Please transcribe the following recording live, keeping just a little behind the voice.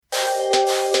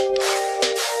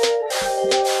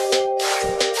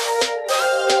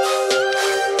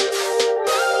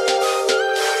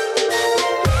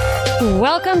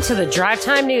Welcome to the Drive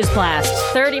Time News Blast.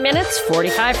 30 minutes,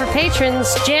 45 for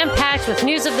patrons, jam-packed with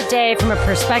news of the day from a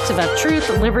perspective of truth,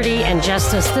 liberty, and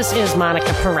justice. This is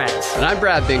Monica Perez. And I'm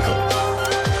Brad Binkley.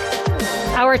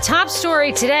 Our top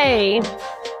story today,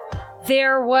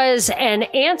 there was an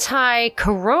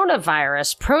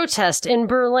anti-coronavirus protest in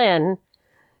Berlin.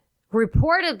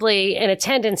 Reportedly, in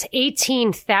attendance,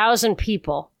 18,000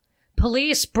 people.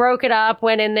 Police broke it up,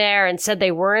 went in there, and said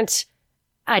they weren't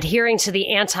adhering to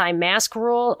the anti-mask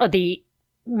rule, or the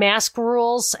mask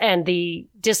rules and the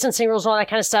distancing rules and all that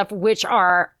kind of stuff, which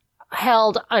are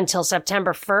held until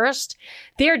September 1st.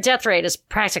 Their death rate is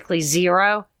practically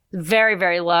zero, very,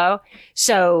 very low.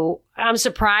 So I'm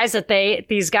surprised that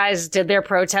these guys did their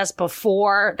protest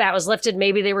before that was lifted.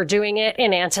 Maybe they were doing it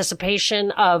in anticipation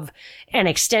of an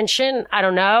extension. I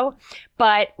don't know.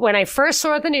 But when I first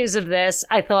saw the news of this,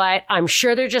 I thought, I'm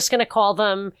sure they're just going to call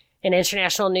them in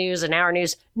international news and our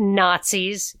news,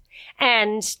 Nazis.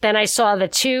 And then I saw the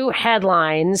two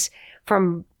headlines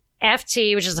from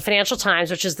FT, which is the Financial Times,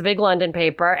 which is the big London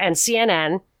paper, and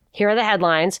CNN. Here are the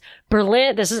headlines.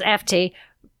 Berlin, this is FT.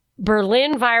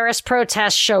 Berlin virus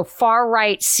protests show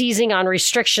far-right seizing on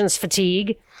restrictions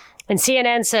fatigue. And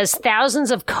CNN says thousands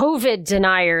of COVID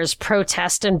deniers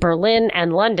protest in Berlin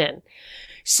and London.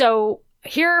 So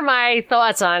here are my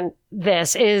thoughts on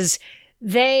this is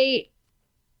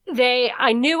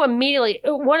I knew immediately,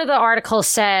 one of the articles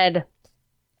said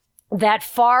that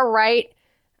far-right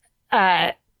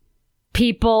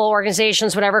people,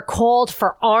 organizations, whatever, called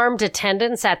for armed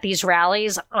attendance at these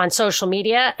rallies on social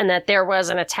media and that there was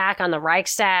an attack on the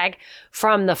Reichstag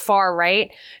from the far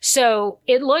right. So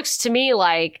it looks to me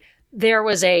like there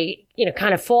was a,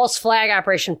 kind of false flag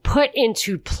operation put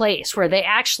into place where they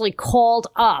actually called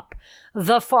up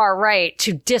the far right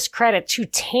to discredit, to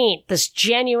taint this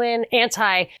genuine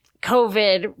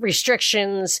anti-COVID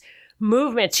restrictions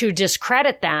movement, to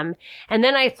discredit them. And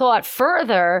then I thought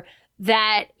further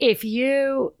that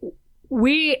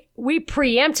we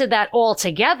preempted that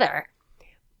altogether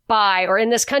or in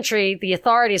this country, the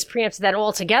authorities preempted that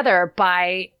altogether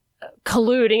by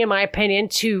colluding, in my opinion,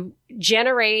 to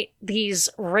generate these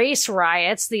race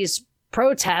riots, these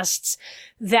protests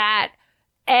that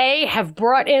A, have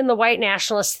brought in the white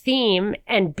nationalist theme,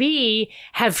 and B,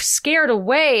 have scared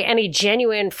away any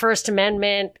genuine First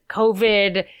Amendment,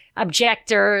 COVID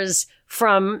objectors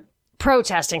from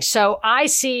protesting. So I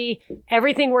see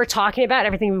everything we're talking about,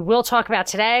 everything we will talk about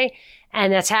today,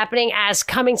 and that's happening as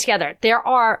coming together.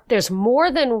 There's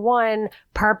more than one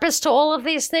purpose to all of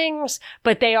these things,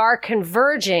 but they are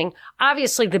converging.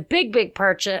 Obviously, the big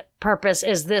purpose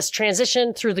is this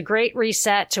transition through the Great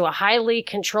Reset to a highly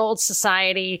controlled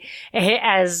society.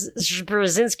 As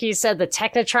Brzezinski said, the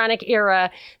Technetronic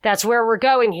era, that's where we're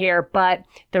going here. But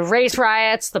the race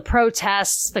riots, the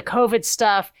protests, the COVID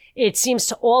stuff, it seems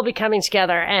to all be coming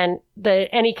together, and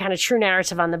any kind of true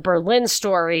narrative on the Berlin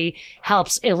story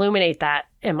helps illuminate that,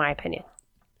 in my opinion.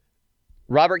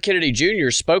 Robert Kennedy Jr.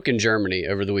 spoke in Germany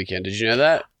over the weekend. Did you know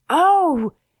that?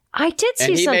 Oh, I did see something like that.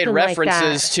 And he made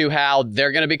references to how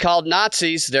they're going to be called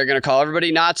Nazis. They're going to call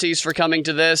everybody Nazis for coming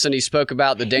to this, and he spoke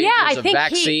about the dangers of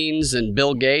vaccines and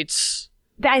Bill Gates.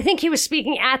 I think he was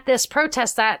speaking at this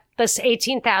protest, this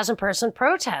 18,000 person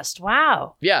protest.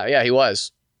 Wow. Yeah, he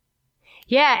was.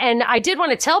 Yeah, and I did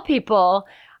want to tell people,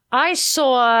 I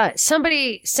saw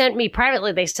somebody sent me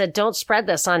privately, they said, don't spread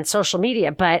this on social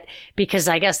media, but because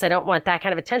I guess they don't want that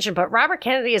kind of attention. But Robert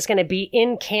Kennedy is going to be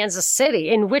in Kansas City,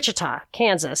 in Wichita,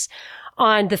 Kansas,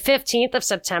 on the 15th of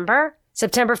September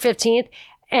 15th,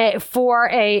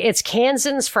 it's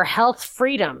Kansans for Health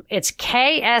Freedom. It's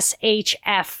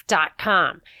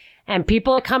KSHF.com. And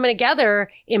people are coming together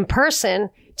in person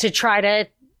to try to,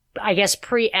 I guess,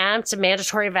 preempt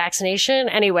mandatory vaccination.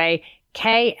 Anyway,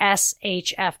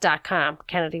 KSHF.com.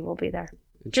 Kennedy will be there.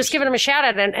 Just giving him a shout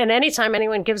out. And anytime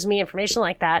anyone gives me information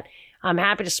like that, I'm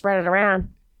happy to spread it around.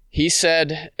 He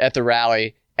said at the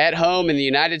rally, "At home in the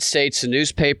United States, the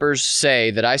newspapers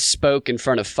say that I spoke in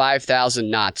front of 5,000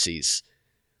 Nazis."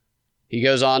 He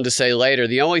goes on to say later,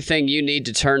 "The only thing you need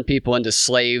to turn people into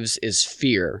slaves is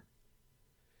fear."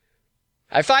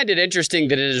 I find it interesting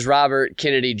that it is Robert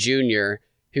Kennedy Jr.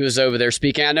 who was over there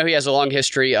speaking. I know he has a long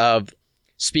history of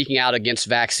speaking out against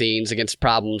vaccines, against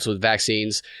problems with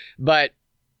vaccines, but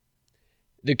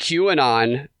the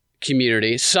QAnon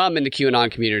community, some in the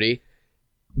QAnon community,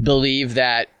 believe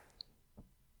that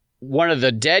one of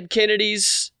the dead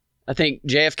Kennedys, I think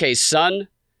JFK's son,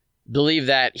 believe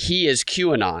that he is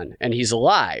QAnon and he's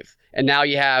alive. And now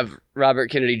you have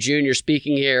Robert Kennedy Jr.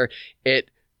 speaking here.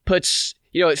 It puts,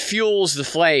 it fuels the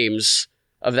flames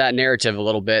of that narrative a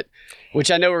little bit,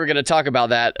 which I know we're going to talk about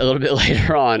that a little bit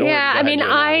later on. Yeah, I mean,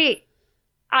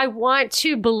 I want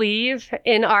to believe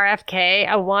in RFK.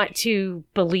 I want to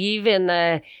believe in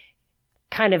the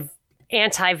kind of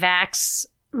anti-vax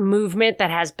movement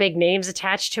that has big names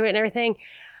attached to it and everything.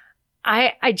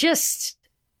 I just,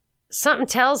 something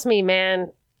tells me,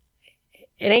 man,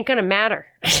 it ain't going to matter.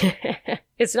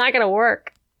 It's not going to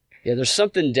work. Yeah, there's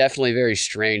something definitely very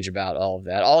strange about all of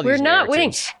that. All these We're not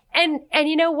winning. narratives. And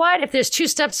you know what? If there's 2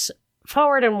 steps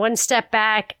forward and 1 step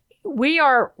back, we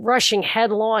are rushing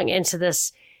headlong into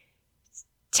this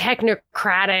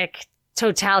technocratic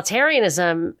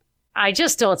totalitarianism. I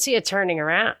just don't see it turning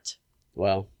around.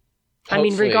 Well, I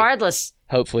mean, regardless,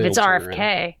 hopefully if it's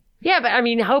RFK. Yeah, but I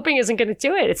mean, hoping isn't going to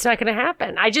do it. It's not going to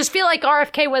happen. I just feel like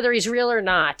RFK, whether he's real or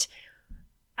not,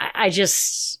 I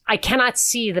cannot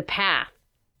see the path.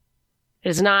 It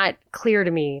is not clear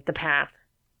to me, the path.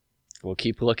 We'll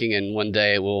keep looking, and one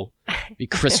day it will be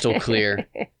crystal clear,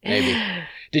 maybe.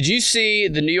 Did you see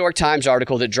the New York Times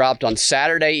article that dropped on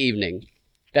Saturday evening?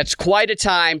 That's quite a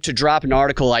time to drop an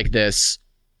article like this.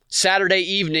 Saturday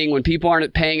evening, when people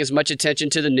aren't paying as much attention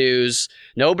to the news.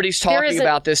 Nobody's talking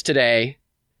about this today.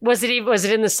 Was it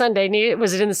in the Sunday news?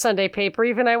 Was it in the Sunday paper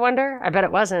even, I wonder? I bet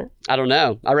it wasn't. I don't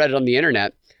know. I read it on the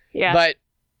internet. Yeah. But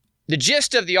the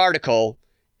gist of the article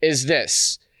is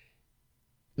this.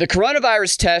 The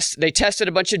coronavirus test, they tested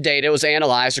a bunch of data. It was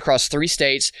analyzed across 3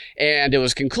 states, and it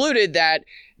was concluded that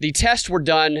the tests were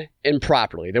done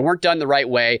improperly. They weren't done the right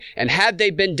way, and had they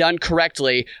been done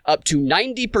correctly, up to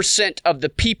 90% of the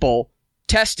people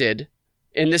tested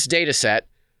in this data set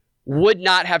would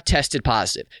not have tested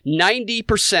positive.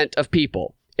 90% of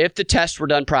people, if the tests were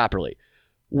done properly,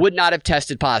 would not have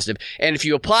tested positive. And if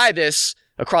you apply this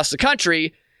across the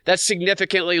country, that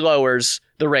significantly lowers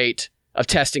the rate of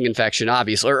testing infection,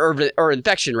 obviously, or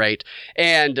infection rate.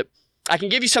 And I can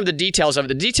give you some of the details of it.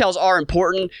 The details are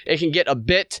important. It can get a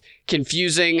bit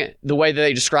confusing the way that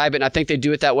they describe it, and I think they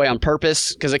do it that way on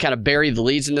purpose because they kind of bury the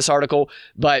leads in this article.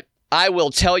 But I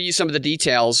will tell you some of the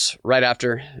details right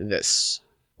after this.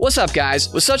 What's up,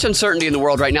 guys? With such uncertainty in the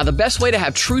world right now, the best way to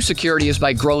have true security is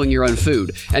by growing your own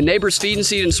food. At Neighbors Feed and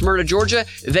Seed in Smyrna, Georgia,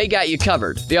 they got you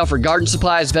covered. They offer garden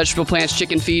supplies, vegetable plants,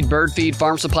 chicken feed, bird feed,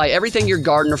 farm supply, everything your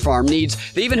garden or farm needs.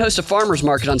 They even host a farmer's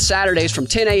market on Saturdays from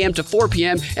 10 a.m. to 4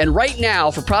 p.m. And right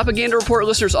now, for Propaganda Report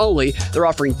listeners only, they're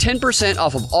offering 10%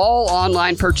 off of all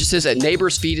online purchases at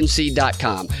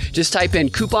neighborsfeedandseed.com. Just type in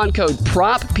coupon code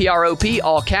PROP, P-R-O-P,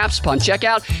 all caps, upon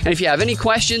checkout. And if you have any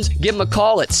questions, give them a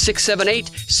call at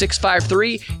 678-653-8838.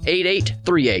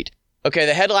 Okay,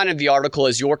 the headline of the article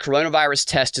is Your Coronavirus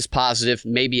Test is Positive,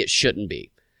 Maybe It Shouldn't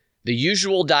Be. The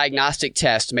usual diagnostic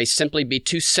test may simply be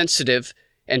too sensitive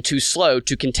and too slow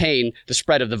to contain the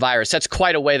spread of the virus. That's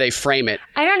quite a way they frame it.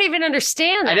 I don't even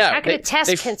understand that. I know. How can a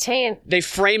test contain? They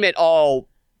frame it all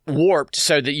warped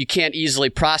so that you can't easily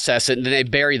process it, and then they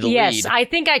bury the lead. Yes, I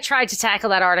think I tried to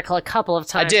tackle that article a couple of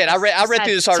times. I did. I read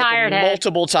through this article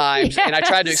multiple times, and I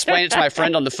tried to explain it to my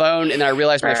friend on the phone, and then I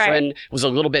realized my friend was a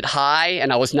little bit high,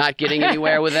 and I was not getting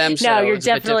anywhere with them. So no, you're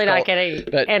definitely not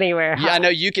getting anywhere. Yeah, I know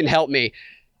you can help me.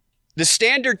 The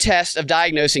standard test of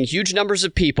diagnosing huge numbers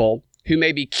of people who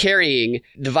may be carrying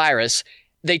the virus,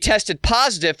 they tested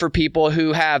positive for people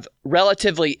who have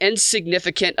relatively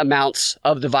insignificant amounts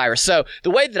of the virus. So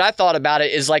the way that I thought about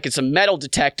it is like it's a metal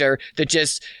detector that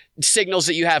just signals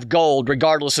that you have gold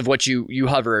regardless of what you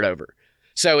hover it over.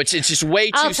 So it's just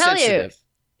way too sensitive.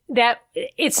 That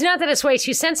it's not that it's way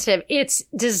too sensitive. It's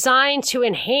designed to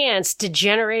enhance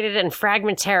degenerated and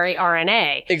fragmentary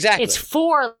RNA. Exactly. It's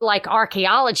for like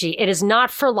archaeology. It is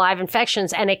not for live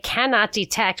infections, and it cannot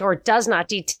detect or does not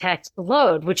detect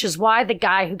load, which is why the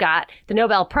guy who got the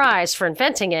Nobel Prize for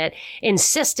inventing it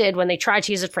insisted when they tried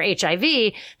to use it for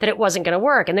HIV that it wasn't going to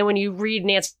work. And then when you read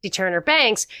Nancy Turner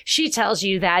Banks, she tells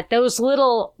you that those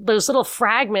little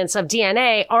fragments of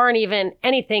DNA aren't even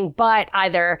anything but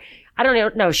either, I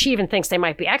don't know. She even thinks they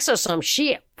might be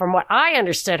exosomes. From what I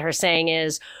understood her saying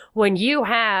is when you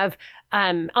have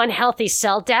unhealthy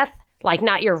cell death, like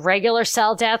not your regular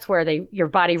cell death where your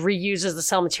body reuses the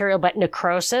cell material, but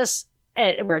necrosis,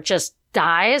 where it just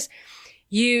dies,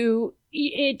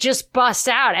 it just busts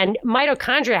out. And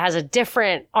mitochondria has a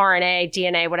different RNA,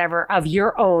 DNA, whatever, of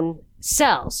your own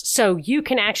cells. So you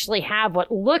can actually have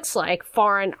what looks like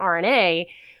foreign RNA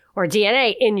or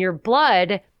DNA in your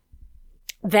blood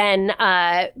then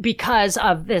because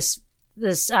of this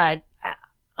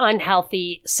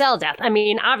unhealthy cell death. I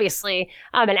mean, obviously,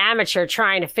 I'm an amateur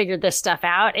trying to figure this stuff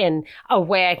out in a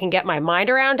way I can get my mind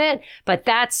around it, but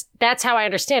that's how I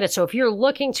understand it. So if you're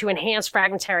looking to enhance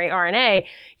fragmentary RNA,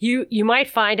 you might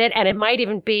find it, and it might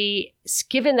even be,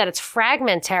 given that it's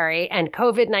fragmentary and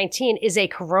COVID-19 is a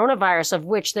coronavirus of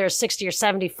which there's 60 or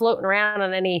 70 floating around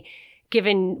on any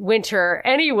given winter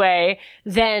anyway,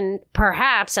 then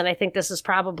perhaps, and I think this is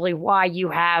probably why you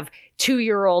have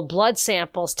 2-year-old blood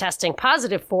samples testing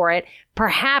positive for it,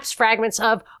 perhaps fragments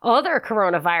of other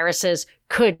coronaviruses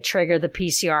could trigger the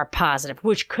PCR positive,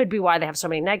 which could be why they have so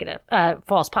many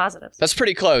false positives. That's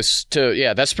pretty close to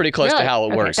how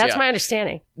it works. That's my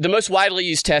understanding. The most widely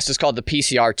used test is called the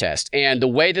PCR test. And the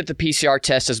way that the PCR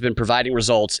test has been providing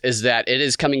results is that it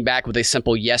is coming back with a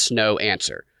simple yes/no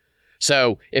answer.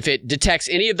 So if it detects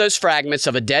any of those fragments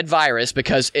of a dead virus,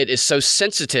 because it is so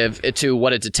sensitive to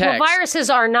what it detects. Well,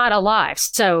 viruses are not alive,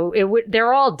 so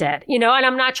they're all dead. And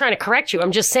I'm not trying to correct you.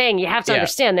 I'm just saying you have to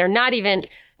understand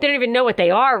they don't even know what they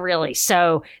are really.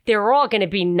 So they're all going to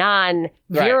be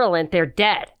non-virulent. Right. They're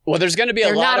dead. Well, there's going to be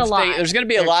a lot of things. There's going to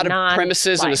be a lot of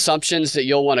premises and assumptions that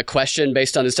you'll want to question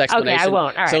based on this explanation. Okay, I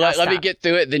won't. All right, so let me get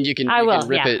through it, then you can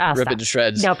rip it to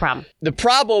shreds. No problem. The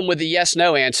problem with the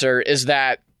yes/no answer is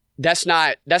that that's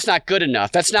not good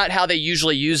enough. That's not how they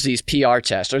usually use these PR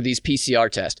tests or these PCR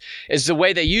tests. Is the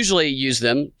way they usually use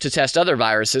them to test other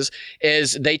viruses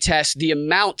is they test the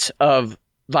amount of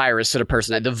virus that a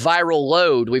person had, the viral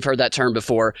load. We've heard that term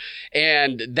before.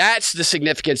 And that's the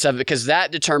significance of it, because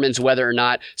that determines whether or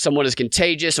not someone is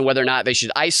contagious and whether or not they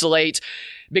should isolate,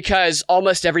 because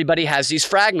almost everybody has these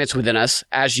fragments within us,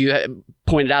 as you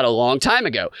pointed out a long time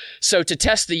ago. So to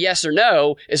test the yes or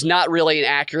no is not really an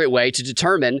accurate way to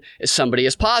determine if somebody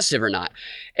is positive or not.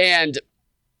 And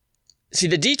see,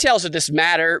 the details of this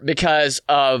matter because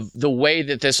of the way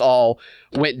that this all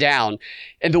went down.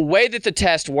 And the way that the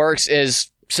test works is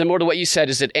similar to what you said,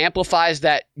 is it amplifies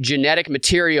that genetic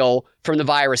material from the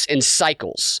virus in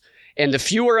cycles. And the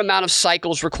fewer amount of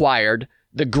cycles required,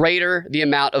 the greater the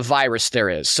amount of virus there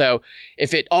is. So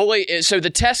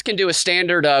the test can do a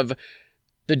standard of,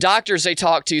 the doctors they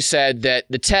talked to said that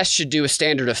the test should do a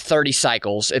standard of 30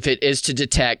 cycles if it is to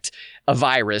detect a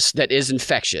virus that is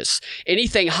infectious.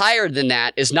 Anything higher than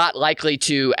that is not likely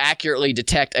to accurately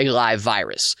detect a live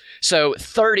virus. So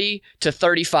 30 to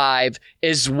 35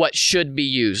 is what should be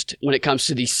used when it comes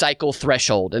to the cycle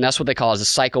threshold. And that's what they call as a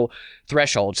cycle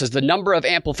threshold. It says the number of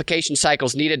amplification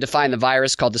cycles needed to find the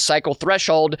virus, called the cycle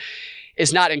threshold,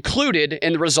 is not included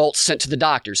in the results sent to the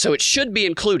doctor. So it should be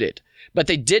included. But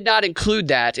they did not include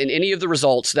that in any of the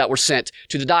results that were sent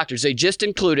to the doctors. They just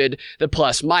included the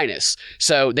plus minus.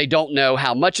 So they don't know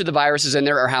how much of the virus is in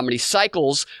there or how many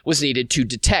cycles was needed to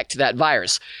detect that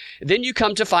virus. Then you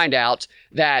come to find out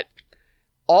that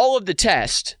all of the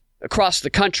tests across the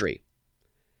country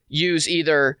use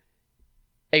either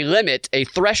a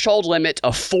threshold limit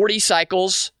of 40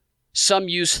 cycles. Some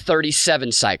use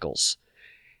 37 cycles.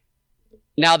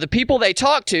 Now, the people they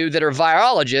talked to that are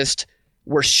virologists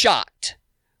were shocked.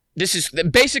 This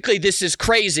is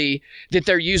crazy that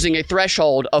they're using a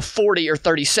threshold of 40 or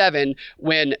 37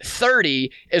 when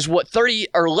 30 is what 30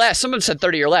 or less, someone said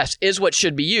 30 or less, is what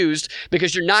should be used,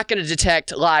 because you're not going to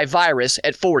detect live virus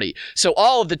at 40. So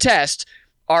all of the tests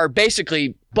are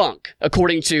basically bunk,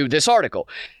 according to this article.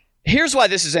 Here's why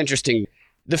this is interesting.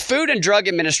 The Food and Drug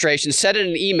Administration said in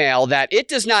an email that it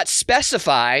does not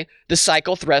specify the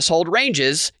cycle threshold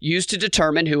ranges used to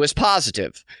determine who is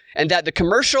positive, and that the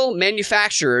commercial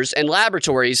manufacturers and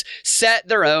laboratories set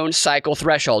their own cycle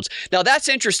thresholds. Now, that's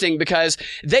interesting because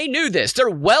they knew this. They're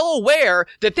well aware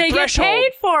that the threshold... They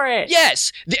get paid for it.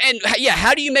 Yes.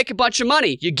 How do you make a bunch of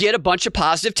money? You get a bunch of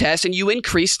positive tests and you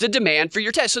increase the demand for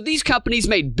your tests. So these companies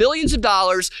made billions of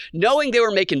dollars knowing they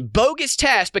were making bogus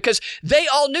tests because they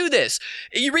all knew this.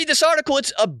 You read this article,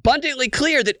 it's abundantly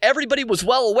clear that everybody was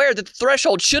well aware that the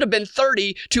threshold should have been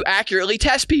 30 to accurately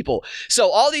test people. So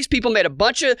all these people made a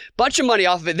bunch of money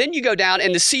off of it. Then you go down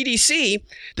and the CDC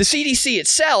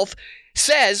itself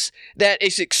says that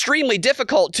it's extremely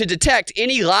difficult to detect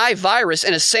any live virus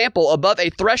in a sample above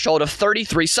a threshold of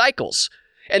 33 cycles.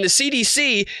 And the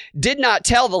CDC did not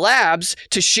tell the labs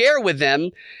to share with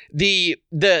them the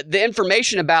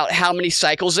information about how many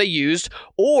cycles they used,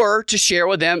 or to share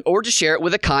with them, or to share it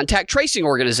with the contact tracing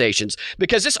organizations.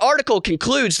 Because this article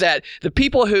concludes that the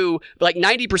people who, like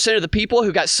 90% of the people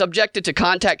who got subjected to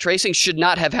contact tracing should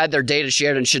not have had their data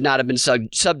shared and should not have been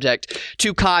subject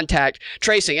to contact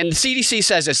tracing. And the CDC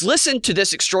says this. Listen to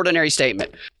this extraordinary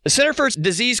statement. The Center for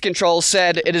Disease Control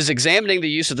said it is examining the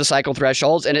use of the cycle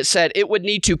thresholds, and it said it would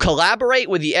need to collaborate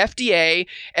with the FDA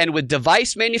and with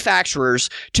device manufacturers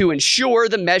to ensure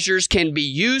the measures can be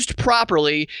used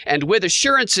properly and with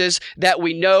assurances that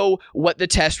we know what the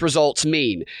test results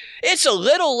mean. It's a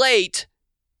little late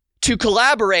to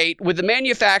collaborate with the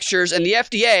manufacturers and the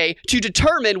FDA to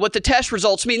determine what the test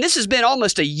results mean. This has been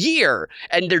almost a year,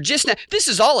 and they're just this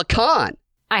is all a con.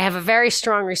 I have a very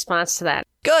strong response to that.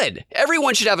 Good.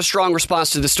 Everyone should have a strong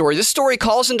response to this story. This story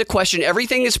calls into question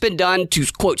everything that's been done to,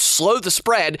 quote, slow the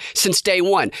spread since day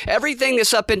one. Everything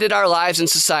that's upended our lives and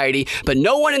society, but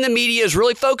no one in the media is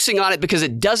really focusing on it because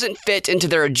it doesn't fit into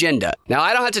their agenda. Now,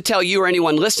 I don't have to tell you or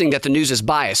anyone listening that the news is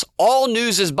biased. All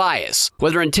news is bias.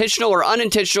 Whether intentional or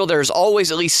unintentional, there is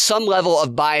always at least some level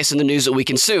of bias in the news that we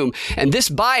consume, and this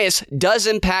bias does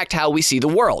impact how we see the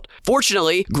world.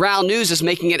 Fortunately, Ground News is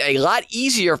making it a lot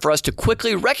easier for us to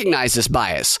quickly recognize this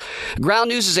bias. Ground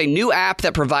News is a new app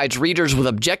that provides readers with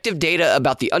objective data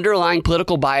about the underlying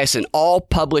political bias in all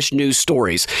published news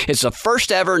stories. It's the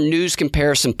first ever news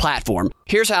comparison platform.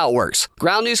 Here's how it works.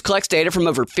 Ground News collects data from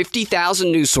over 50,000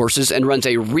 news sources and runs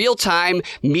a real-time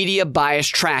media bias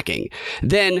tracking.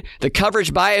 Then, the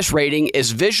coverage bias rating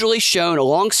is visually shown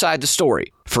alongside the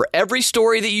story. For every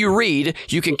story that you read,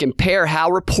 you can compare how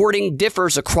reporting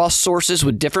differs across sources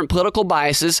with different political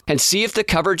biases and see if the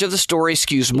coverage of the story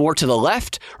skews more to the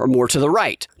left or more to the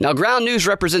right. Now, Ground News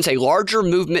represents a larger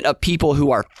movement of people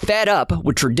who are fed up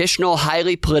with traditional,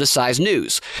 highly politicized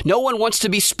news. No one wants to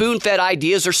be spoon-fed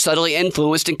ideas or subtly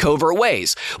influenced in covert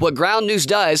ways. What Ground News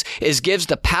does is gives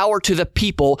the power to the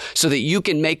people so that you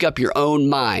can make up your own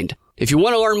mind. If you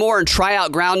want to learn more and try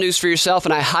out Ground News for yourself,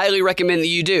 and I highly recommend that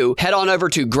you do, head on over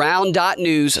to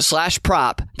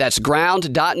ground.news/prop. That's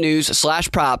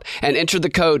ground.news/prop and enter the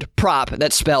code PROP.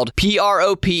 That's spelled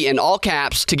PROP in all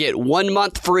caps to get 1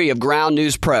 month free of Ground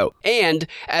News Pro. And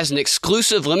as an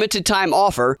exclusive limited time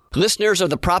offer, listeners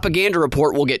of the Propaganda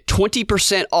Report will get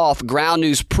 20% off Ground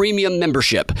News Premium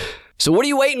membership. So what are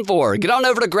you waiting for? Get on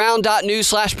over to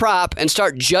ground.news/prop and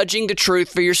start judging the truth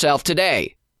for yourself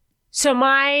today. So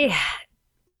my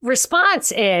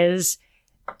response is,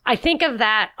 I think of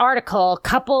that article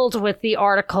coupled with the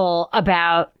article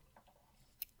about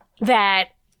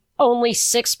that only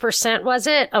 6%, was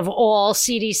it, of all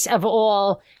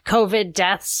COVID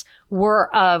deaths were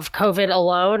of COVID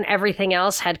alone. Everything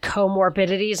else had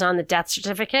comorbidities on the death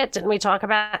certificate. Did we talk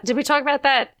about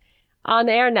that on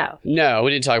the air? No,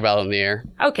 we didn't talk about it on the air.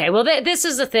 Okay. Well, this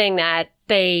is the thing that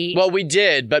well, we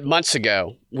did, but months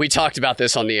ago, we talked about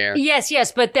this on the air.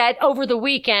 Yes. But that over the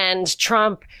weekend,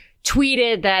 Trump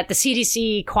tweeted that the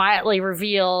CDC quietly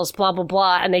reveals blah, blah,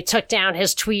 blah. And they took down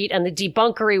his tweet. And the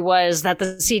debunkery was that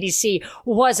the CDC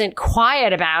wasn't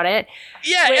quiet about it.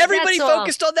 Yeah, everybody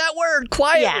focused on that word,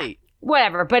 quietly. Yeah.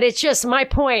 Whatever, but it's just, my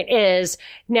point is,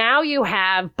 now you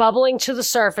have bubbling to the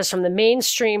surface from the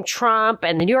mainstream Trump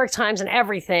and the New York Times and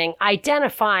everything,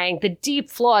 identifying the deep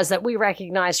flaws that we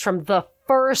recognize from the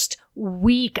first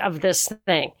week of this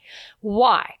thing.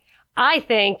 Why? I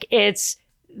think it's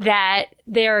that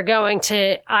they're going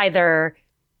to either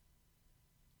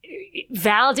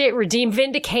validate, redeem,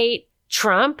 vindicate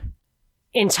Trump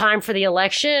in time for the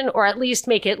election, or at least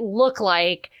make it look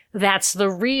like that's the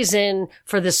reason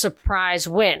for the surprise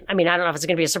win. I mean, I don't know if it's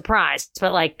going to be a surprise,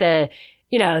 but like the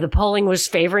polling was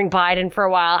favoring Biden for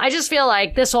a while. I just feel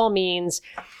like this all means,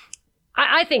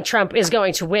 I think Trump is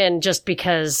going to win just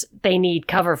because they need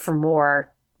cover for more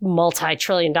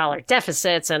multi-trillion-dollar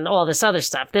deficits and all this other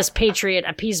stuff. This Patriot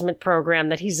appeasement program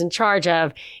that he's in charge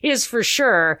of is for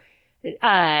sure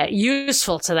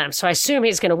useful to them. So I assume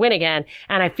he's going to win again.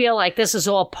 And I feel like this is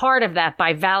all part of that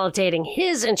by validating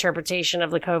his interpretation of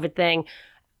the COVID thing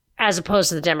as opposed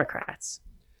to the Democrats.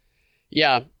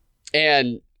 Yeah.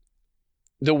 And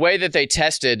the way that they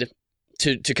tested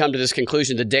to come to this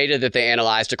conclusion, the data that they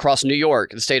analyzed across New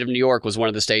York, the state of New York was one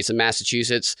of the states, and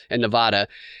Massachusetts and Nevada,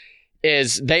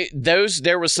 is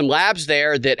there was some labs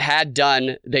there that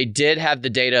they did have the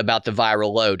data about the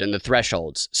viral load and the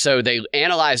thresholds. So they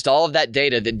analyzed all of that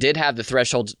data that did have the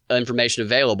threshold information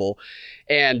available.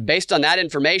 And based on that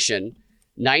information,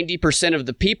 90% of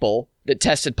the people that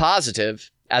tested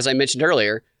positive, as I mentioned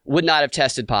earlier, would not have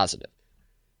tested positive.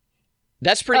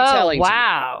 That's pretty telling.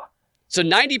 Wow. So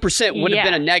 90% would have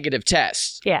been a negative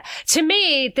test. Yeah. To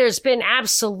me, there's been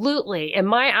absolutely, in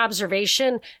my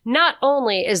observation, not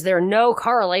only is there no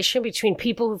correlation between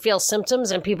people who feel symptoms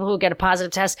and people who get a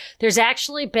positive test, there's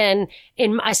actually been,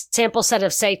 in a sample set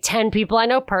of, say, 10 people I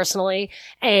know personally,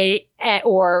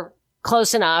 or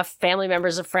close enough, family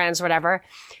members of friends, whatever,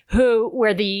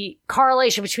 where the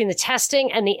correlation between the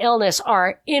testing and the illness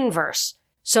are inverse.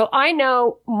 So I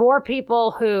know more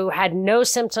people who had no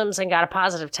symptoms and got a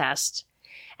positive test,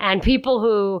 and people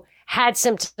who had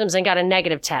symptoms and got a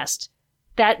negative test.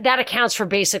 That accounts for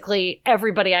basically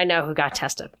everybody I know who got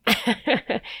tested.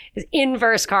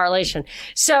 Inverse correlation.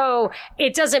 So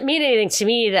it doesn't mean anything to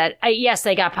me that, yes,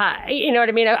 they got, you know what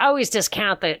I mean? I always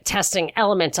discount the testing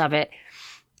element of it.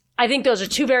 I think those are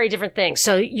two very different things.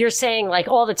 So you're saying like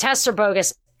all the tests are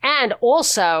bogus and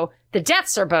also the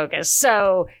deaths are bogus.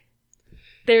 So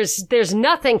there's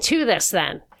nothing to this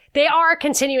then. They are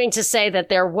continuing to say that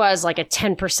there was like a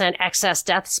 10% excess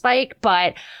death spike,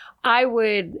 but I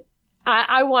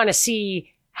want to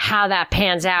see how that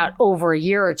pans out over a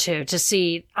year or two to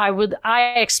see.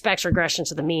 I expect regression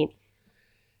to the mean.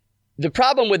 The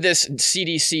problem with this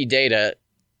CDC data,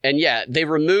 and yeah, they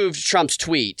removed Trump's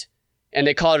tweet and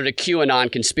they called it a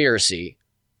QAnon conspiracy.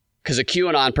 Because a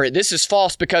QAnon, this is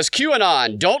false because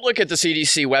QAnon, don't look at the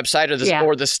CDC website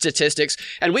or the statistics.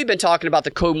 And we've been talking about the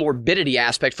comorbidity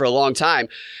aspect for a long time.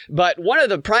 But one of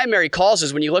the primary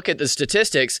causes when you look at the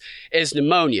statistics is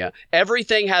pneumonia.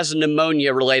 Everything has a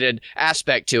pneumonia-related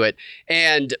aspect to it.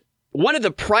 And one of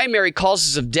the primary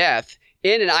causes of death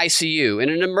in an ICU, in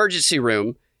an emergency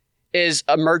room, is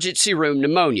emergency room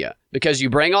pneumonia. Because you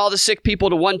bring all the sick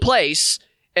people to one place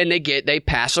and they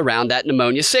pass around that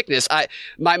pneumonia sickness.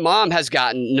 My mom has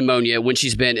gotten pneumonia when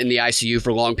she's been in the ICU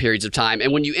for long periods of time.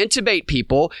 And when you intubate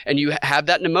people and you have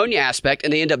that pneumonia aspect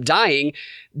and they end up dying,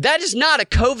 that is not a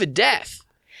COVID death.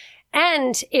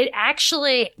 And it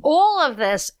actually, all of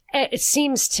this, it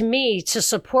seems to me to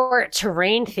support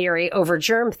terrain theory over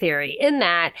germ theory in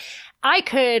that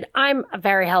I'm a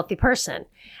very healthy person.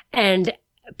 And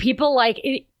people like,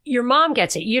 your mom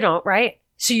gets it. You don't, right?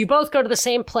 So you both go to the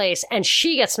same place and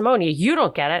she gets pneumonia. You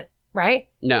don't get it, right?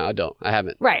 No, I don't. I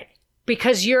haven't. Right.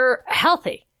 Because you're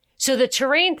healthy. So the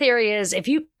terrain theory is if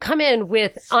you come in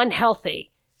with unhealthy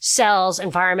cells,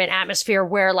 environment, atmosphere,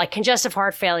 where like congestive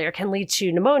heart failure can lead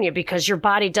to pneumonia because your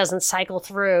body doesn't cycle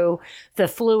through the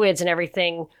fluids and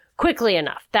everything quickly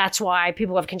enough. That's why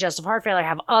people who have congestive heart failure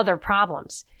have other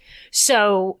problems.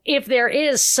 So if there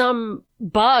is some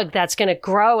bug that's going to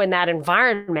grow in that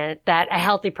environment that a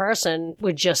healthy person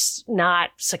would just not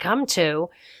succumb to,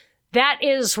 that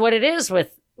is what it is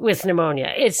with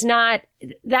pneumonia. It's not,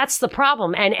 that's the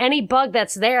problem. And any bug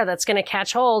that's there that's going to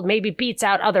catch hold maybe beats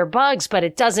out other bugs, but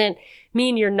it doesn't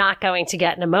mean you're not going to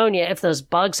get pneumonia if those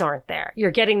bugs aren't there.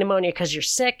 You're getting pneumonia because you're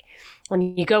sick.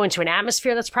 When you go into an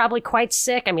atmosphere that's probably quite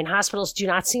sick, I mean, hospitals do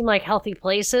not seem like healthy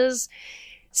places.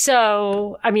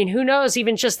 So, I mean, who knows?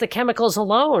 Even just the chemicals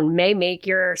alone may make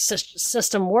your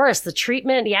system worse. The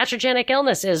treatment, the iatrogenic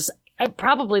illness is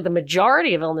probably the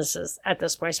majority of illnesses at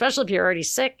this point, especially if you're already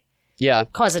sick. Yeah.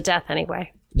 Cause of death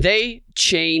anyway. They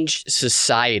changed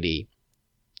society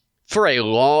for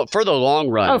the long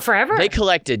run. Oh, forever. They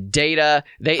collected data.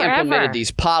 They implemented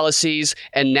these policies.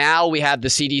 And now we have the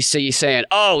CDC saying,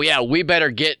 oh, yeah, we better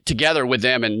get together with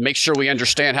them and make sure we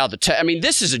understand how I mean,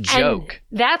 this is a joke.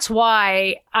 And that's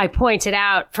why I pointed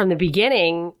out from the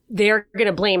beginning, they're going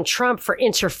to blame Trump for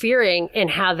interfering in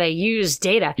how they use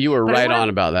data. You were right on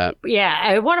about that. Yeah.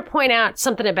 I want to point out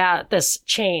something about this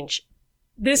change.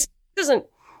 This isn't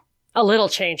a little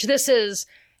change. This is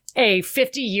a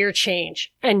 50-year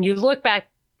change. And you look back,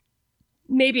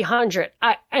 maybe 100.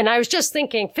 And I was just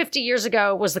thinking 50 years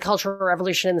ago was the Cultural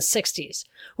Revolution in the 60s,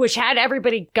 which had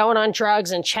everybody going on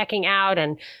drugs and checking out,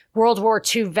 and World War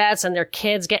II vets and their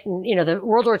kids getting, the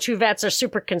World War II vets are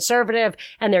super conservative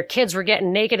and their kids were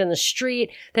getting naked in the street.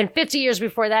 Then 50 years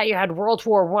before that, you had World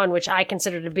War I, which I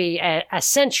consider to be a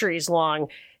centuries long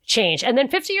change. And then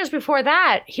 50 years before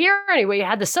that, here anyway, you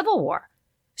had the Civil War.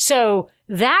 So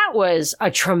that was a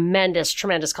tremendous,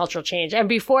 tremendous cultural change. And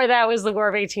before that was the War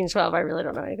of 1812. I really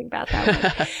don't know anything about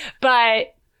that one.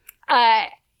 But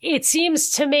it seems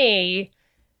to me,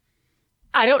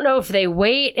 I don't know if they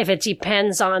wait, if it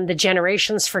depends on the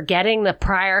generations forgetting the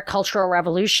prior cultural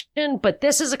revolution, but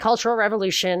this is a cultural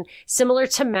revolution similar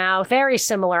to Mao, very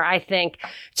similar, I think,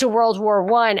 to World War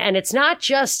I. And it's not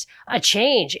just a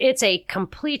change. It's a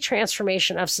complete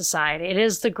transformation of society. It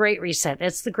is the Great Reset.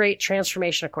 It's the Great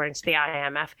Transformation, according to the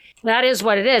IMF. That is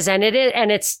what it is. And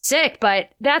it's sick, but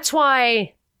that's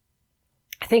why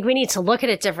I think we need to look at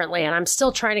it differently. And I'm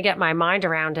still trying to get my mind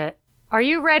around it. Are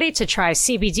you ready to try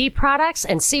CBD products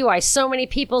and see why so many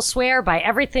people swear by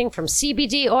everything from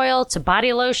CBD oil to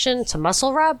body lotion to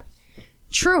muscle rub?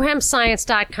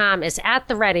 TrueHempScience.com is at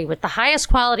the ready with the highest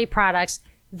quality products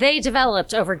they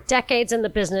developed over decades in the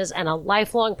business and a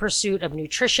lifelong pursuit of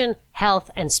nutrition,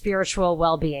 health, and spiritual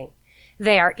well-being.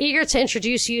 They are eager to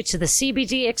introduce you to the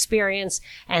CBD experience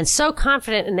and so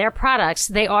confident in their products,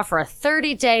 they offer a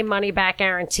 30-day money-back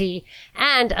guarantee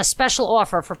and a special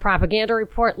offer for Propaganda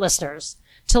Report listeners.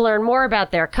 To learn more about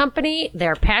their company,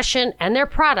 their passion, and their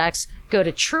products, go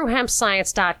to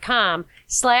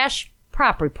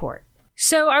truehempscience.com/propreport.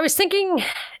 So I was thinking,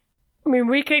 I mean,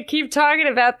 we could keep talking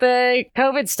about the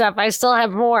COVID stuff. I still have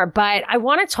more, but I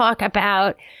want to talk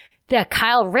about the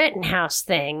Kyle Rittenhouse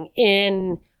thing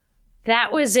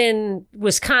that was in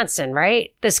Wisconsin,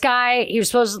 right? This guy, he was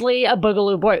supposedly a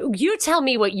boogaloo boy. You tell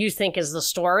me what you think is the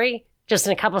story. just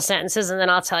in a couple of sentences, and then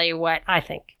I'll tell you what I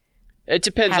think. It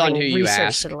depends on who you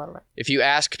ask. It a little bit. If you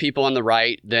ask people on the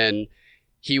right, then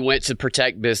he went to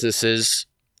protect businesses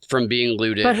from being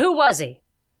looted. But who was he?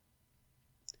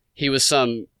 He was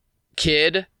some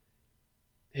kid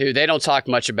who they don't talk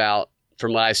much about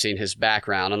from what I've seen his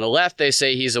background. On the left, they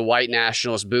say he's a white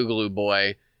nationalist boogaloo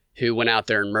boy who went out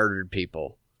there and murdered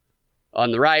people.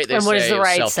 On the right, they say it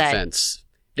was self-defense.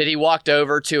 That he walked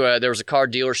over to there was a car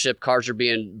dealership, cars are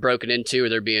being broken into or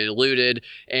they're being looted,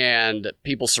 and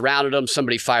people surrounded him.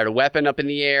 Somebody fired a weapon up in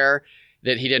the air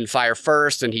that he didn't fire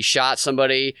first, and he shot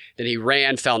somebody. Then he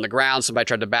ran, fell on the ground. Somebody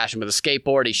tried to bash him with a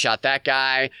skateboard. He shot that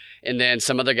guy. And then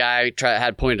some other guy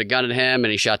had pointed a gun at him,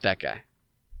 and he shot that guy.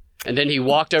 And then he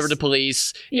walked over to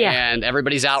police, and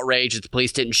everybody's outraged that the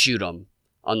police didn't shoot him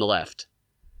on the left.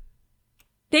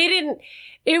 They didn't.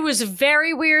 It was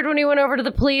very weird when he went over to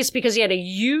the police because he had a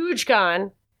huge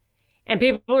gun, and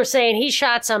people were saying he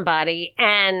shot somebody,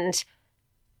 and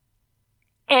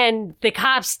the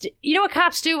cops, you know what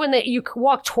cops do when you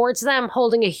walk towards them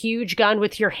holding a huge gun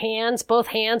with your hands, both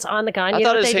hands on the gun? I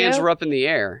thought his hands were up in the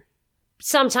air.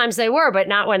 Sometimes they were, but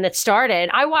not when it started.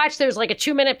 I watched, there's like a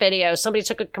 2-minute video. Somebody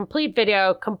took a complete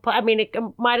video. It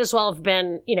might as well have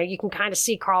been, you can kind of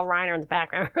see Carl Reiner in the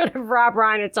background. Rob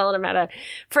Reiner telling him how to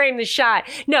frame the shot.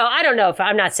 No, I don't know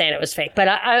I'm not saying it was fake, but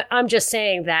I'm just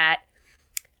saying that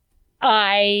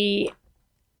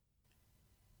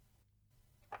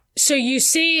so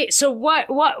what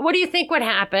do you think would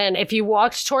happen if you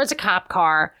walked towards a cop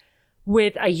car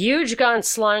with a huge gun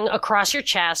slung across your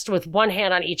chest with one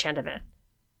hand on each end of it?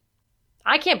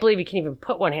 I can't believe you can even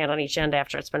put one hand on each end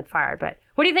after it's been fired. But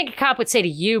what do you think a cop would say to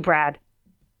you, Brad?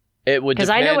 It would, because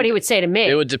I know what he would say to me.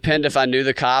 It would depend if I knew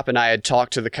the cop and I had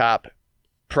talked to the cop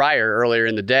earlier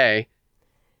in the day.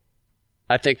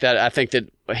 I think that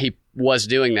he was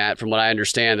doing that, from what I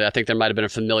understand. I think there might have been a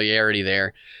familiarity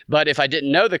there. But if I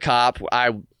didn't know the cop,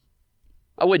 I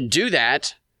wouldn't do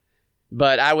that.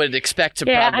 But I would expect to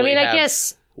probably have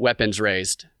weapons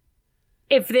raised.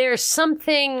 If there's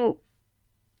something,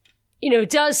 it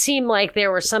does seem like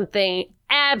there was something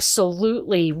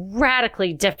absolutely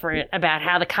radically different about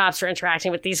how the cops are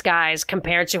interacting with these guys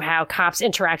compared to how cops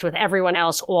interact with everyone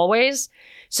else always.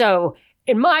 So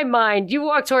in my mind, you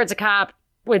walk towards a cop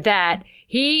with that,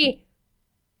 he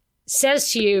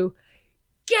says to you,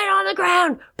 get on the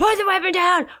ground, put the weapon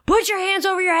down, put your hands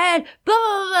over your head, blah,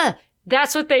 blah, blah.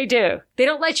 That's what they do. They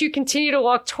don't let you continue to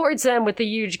walk towards them with a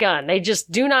huge gun. They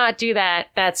just do not do that.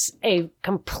 That's a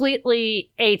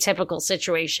completely atypical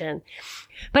situation.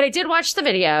 But I did watch the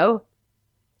video,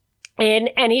 and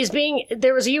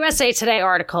there was a USA Today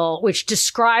article which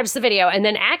describes the video and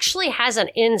then actually has an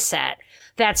inset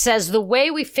that says the way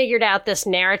we figured out this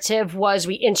narrative was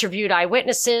we interviewed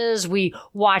eyewitnesses, we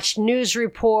watched news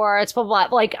reports, blah, blah,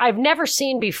 blah. Like I've never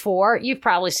seen before. You've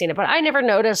probably seen it, but I never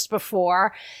noticed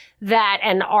before that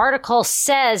an article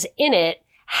says in it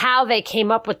how they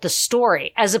came up with the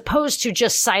story, as opposed to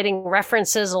just citing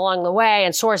references along the way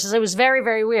and sources. It was very,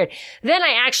 very weird. Then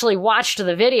I actually watched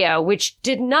the video, which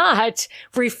did not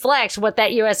reflect what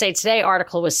that USA Today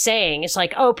article was saying. It's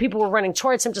like, oh, people were running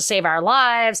towards him to save our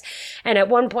lives. And at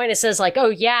one point it says like, oh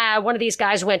yeah, one of these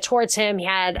guys went towards him. He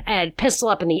had a pistol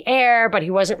up in the air, but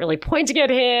he wasn't really pointing at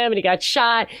him and he got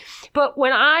shot. But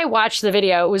when I watched the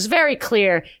video, it was very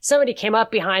clear somebody came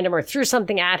up behind him or threw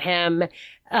something at him.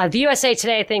 The USA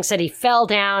Today thing said he fell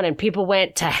down and people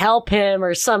went to help him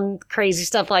or some crazy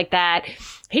stuff like that.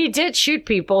 He did shoot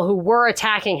people who were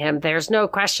attacking him. There's no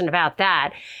question about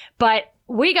that. But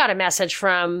we got a message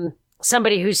from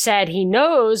somebody who said he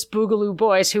knows Boogaloo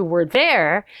boys who were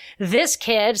there. This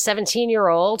kid,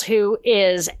 17-year-old, who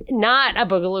is not a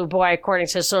Boogaloo boy according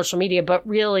to social media, but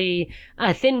really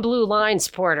a thin blue line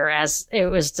supporter, as it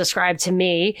was described to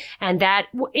me. And that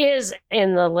is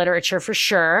in the literature for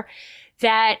sure.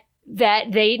 That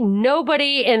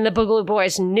nobody in the Boogaloo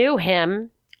Boys knew him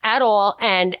at all,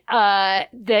 and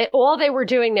that all they were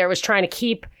doing there was trying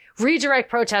to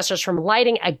redirect protesters from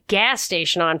lighting a gas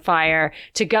station on fire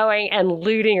to going and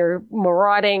looting or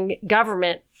marauding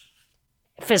government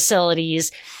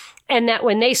facilities, and that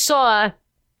when they saw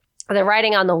the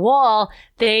writing on the wall,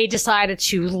 they decided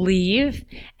to leave,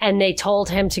 and they told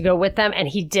him to go with them, and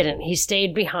he didn't. He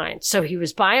stayed behind. So he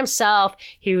was by himself.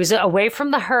 He was away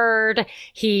from the herd.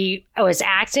 He was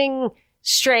acting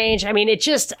strange. I mean, it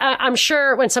just, I'm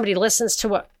sure when somebody listens to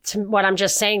what I'm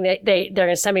just saying, they're going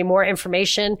to send me more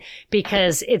information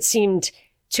because it seemed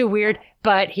too weird.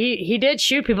 But he did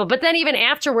shoot people. But then even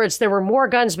afterwards, there were more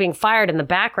guns being fired in the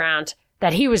background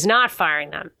that he was not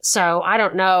firing them. So I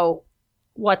don't know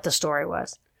what the story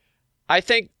was. I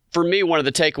think for me, one of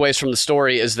the takeaways from the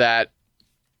story is that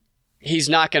he's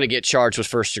not going to get charged with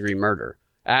first-degree murder.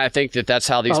 I think that's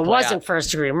how these. Well, it wasn't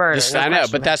first-degree murder. I know,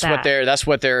 but that's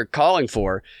what they're calling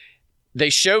for. They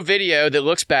show video that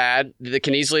looks bad, that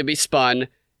can easily be spun,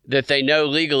 that they know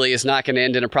legally is not going to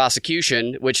end in a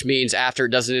prosecution, which means after it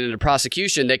doesn't end in a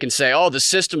prosecution, they can say, oh, the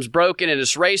system's broken and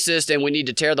it's racist and we need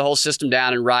to tear the whole system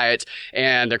down and riot.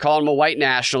 And they're calling him a white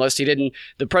nationalist.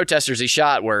 The protesters he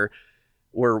shot were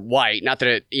white. Not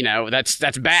that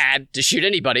that's bad to shoot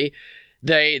anybody.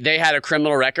 They had a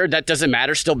criminal record. That doesn't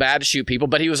matter. Still bad to shoot people.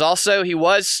 But he was,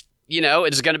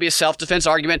 it's going to be a self-defense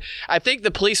argument. I think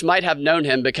the police might have known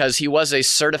him because he was a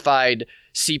certified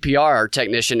CPR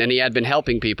technician and he had been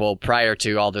helping people prior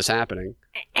to all this happening.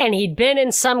 And he'd been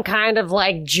in some kind of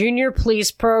like junior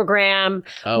police program.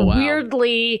 Oh, wow.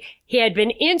 Weirdly, he had been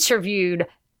interviewed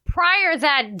prior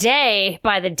that day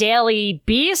by the Daily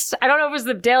Beast. I don't know if it was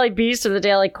the Daily Beast or the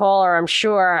Daily Caller. I'm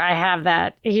sure I have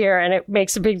that here and it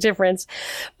makes a big difference.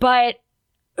 But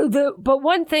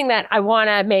one thing that I want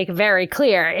to make very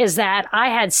clear is that I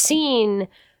had seen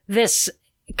this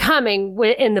coming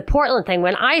in the Portland thing.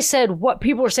 When I said what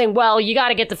people were saying, well, you got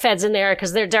to get the feds in there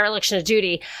because they're dereliction of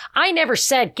duty. I never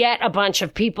said get a bunch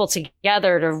of people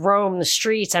together to roam the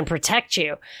streets and protect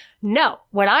you. No,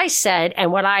 what I said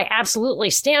and what I absolutely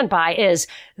stand by is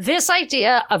this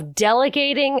idea of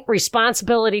delegating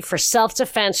responsibility for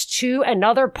self-defense to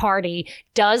another party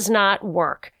does not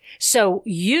work. So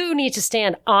you need to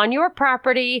stand on your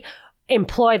property,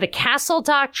 employ the castle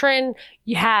doctrine,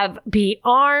 be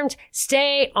armed,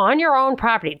 stay on your own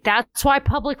property. That's why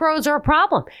public roads are a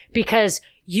problem, because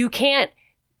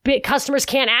customers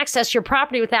can't access your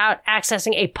property without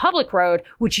accessing a public road,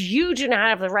 which you do not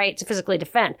have the right to physically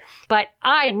defend. But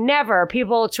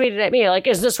people tweeted at me like,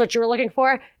 is this what you were looking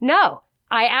for? No,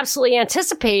 I absolutely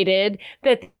anticipated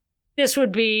that this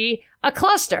would be a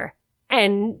cluster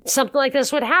and something like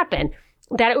this would happen,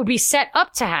 that it would be set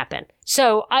up to happen.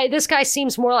 So this guy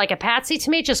seems more like a Patsy to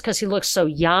me just because he looks so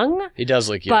young. He does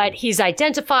look young. But he's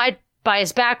identified by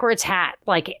his backwards hat.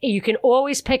 Like, you can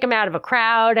always pick him out of a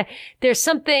crowd. There's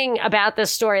something about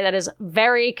this story that is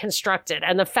very constructed.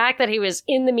 And the fact that he was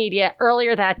in the media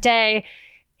earlier that day,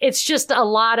 it's just a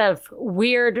lot of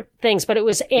weird things. But it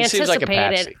was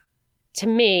anticipated to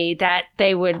me that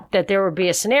there would be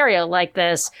a scenario like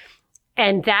this,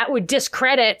 and that would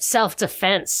discredit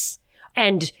self-defense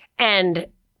and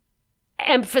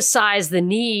emphasize the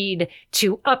need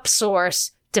to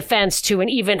upsource defense to an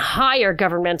even higher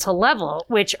governmental level,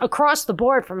 which across the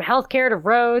board, from healthcare to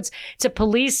roads to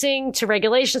policing to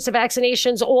regulations to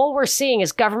vaccinations, all we're seeing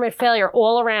is government failure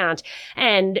all around.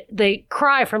 And the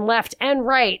cry from left and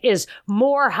right is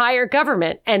more higher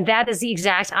government. And that is the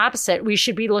exact opposite. We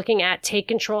should be looking at take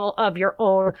control of your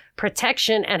own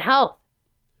protection and health.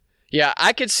 Yeah,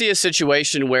 I could see a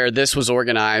situation where this was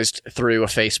organized through a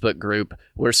Facebook group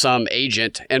where some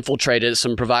agent infiltrated,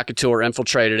 some provocateur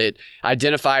infiltrated it,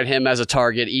 identified him as a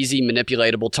target, easy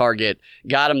manipulatable target,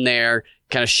 got him there,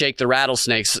 kind of shake the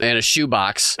rattlesnakes in a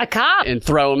shoebox. A cop. And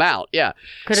throw him out. Yeah.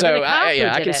 Could have been a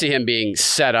cop I can see him being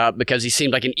set up because he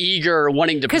seemed like an eager,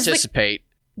 wanting to participate.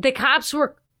 The cops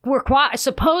were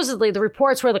supposedly the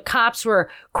reports where the cops were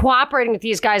cooperating with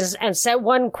these guys and said,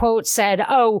 one quote said,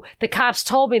 oh, the cops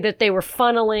told me that they were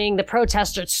funneling the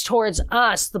protesters towards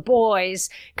us, the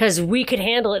boys, because we could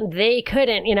handle it and they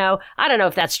couldn't. I don't know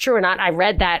if that's true or not. I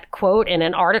read that quote in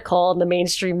an article in the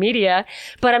mainstream media,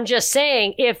 but I'm just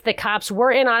saying, if the cops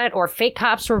were in on it or fake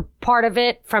cops were part of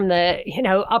it from the,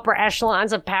 upper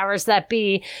echelons of powers that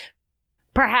be,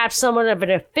 perhaps someone of an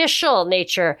official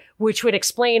nature, which would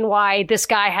explain why this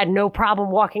guy had no problem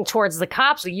walking towards the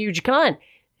cops with a huge gun.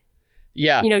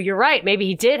 Yeah. You're right. Maybe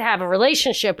he did have a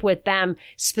relationship with them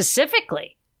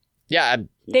specifically. Yeah.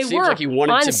 They seems were like he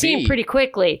wanted on to scene pretty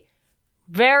quickly.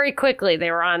 Very quickly, they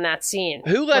were on that scene.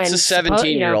 Who lets a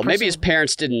 17-year-old, maybe his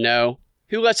parents didn't know,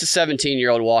 who lets a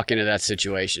 17-year-old walk into that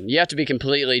situation? You have to be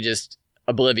completely just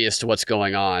oblivious to what's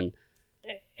going on.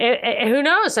 Who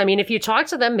knows? I mean, if you talk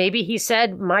to them, maybe he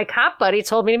said, my cop buddy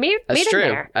told me to meet him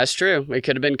there. That's true. It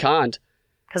could have been conned.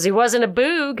 Because he wasn't a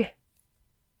boog.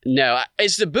 No.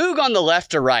 Is the boog on the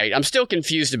left or right? I'm still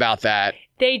confused about that.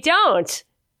 They don't.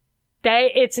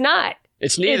 It's not.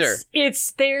 It's neither.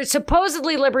 They're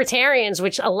supposedly libertarians,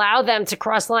 which allow them to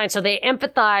cross lines. So they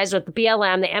empathize with the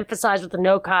BLM. They empathize with the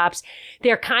no cops.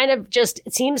 They're kind of just,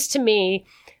 it seems to me,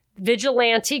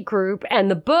 vigilante group,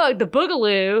 and the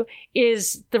boogaloo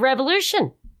is the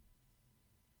revolution.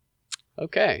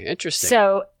 Okay, interesting.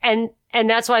 So, and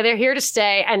that's why they're here to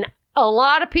stay. And a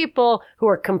lot of people who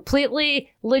are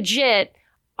completely legit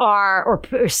or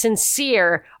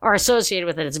sincere are associated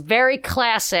with it. It's very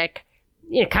classic,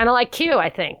 kind of like Q,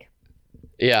 I think.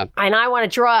 Yeah. And I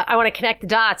want to connect the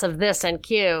dots of this and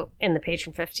Q in the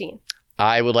Patron 15.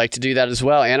 I would like to do that as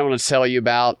well. And I want to tell you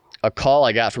about a call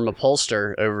I got from a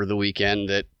pollster over the weekend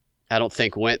that I don't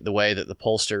think went the way that the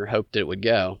pollster hoped it would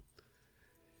go.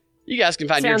 You guys can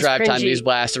find your Drive Time News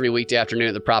Blast every weekday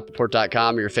afternoon at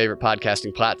thepropreport.com or your favorite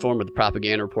podcasting platform with the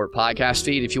Propaganda Report podcast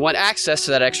feed. If you want access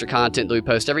to that extra content that we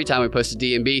post every time we post a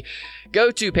DNB, go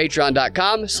to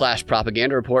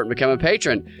patreon.com/propaganda report and become a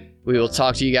patron. We will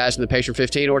talk to you guys in the Patron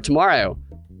 15 or tomorrow.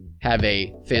 Have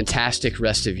a fantastic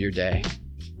rest of your day.